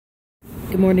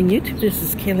Good morning, YouTube. This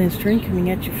is Kayla String coming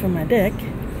at you from my deck.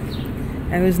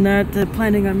 I was not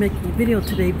planning on making a video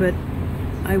today, but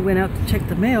I went out to check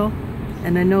the mail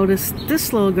and I noticed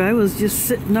this little guy was just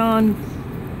sitting on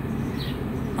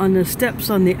the steps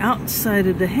on the outside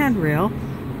of the handrail.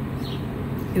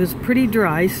 It was pretty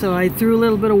dry, so I threw a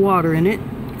little bit of water in it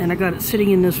and I got it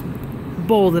sitting in this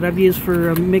bowl that I've used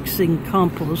for mixing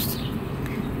compost.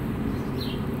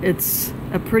 It's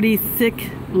a pretty thick,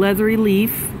 leathery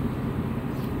leaf.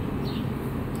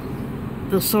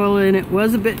 The soil in it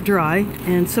was a bit dry,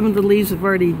 and some of the leaves have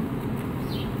already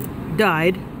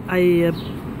died. I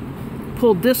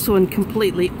pulled this one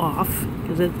completely off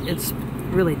because it's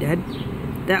really dead.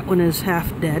 That one is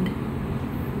half dead.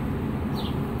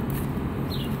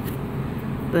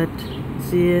 But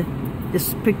see,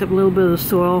 just picked up a little bit of the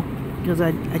soil because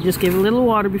I just gave it a little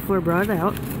water before I brought it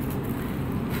out.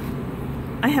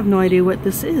 I have no idea what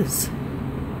this is.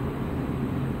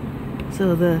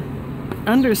 So the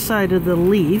underside of the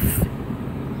leaf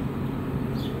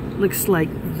looks like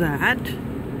that.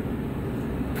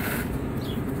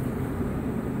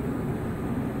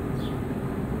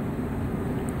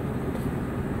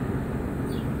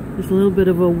 There's a little bit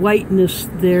of a whiteness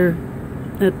there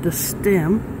at the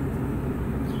stem.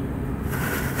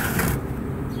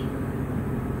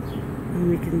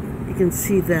 And you can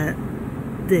see that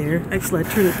there. Actually, I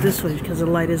turn it this way because the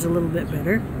light is a little bit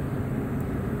better.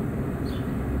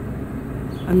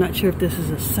 I'm not sure if this is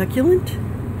a succulent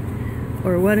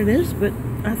or what it is, but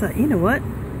I thought, you know what?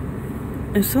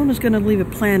 If someone is going to leave a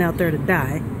plant out there to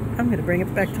die, I'm going to bring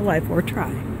it back to life or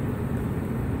try.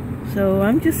 So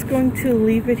I'm just going to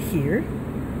leave it here.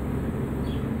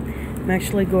 I'm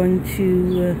actually going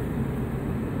to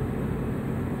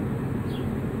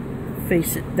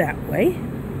face it that way.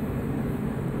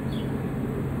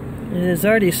 It has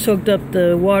already soaked up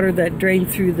the water that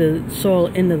drained through the soil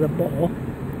into the bowl.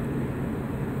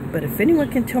 But if anyone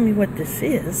can tell me what this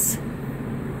is,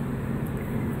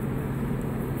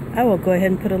 I will go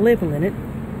ahead and put a label in it.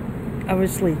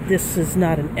 Obviously, this is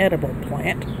not an edible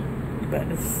plant, but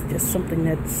it's just something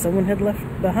that someone had left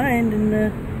behind and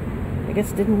I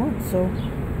guess didn't want, so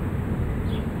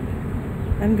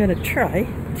I'm going to try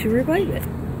to revive it.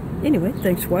 Anyway,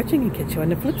 thanks for watching and catch you on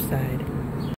the flip side.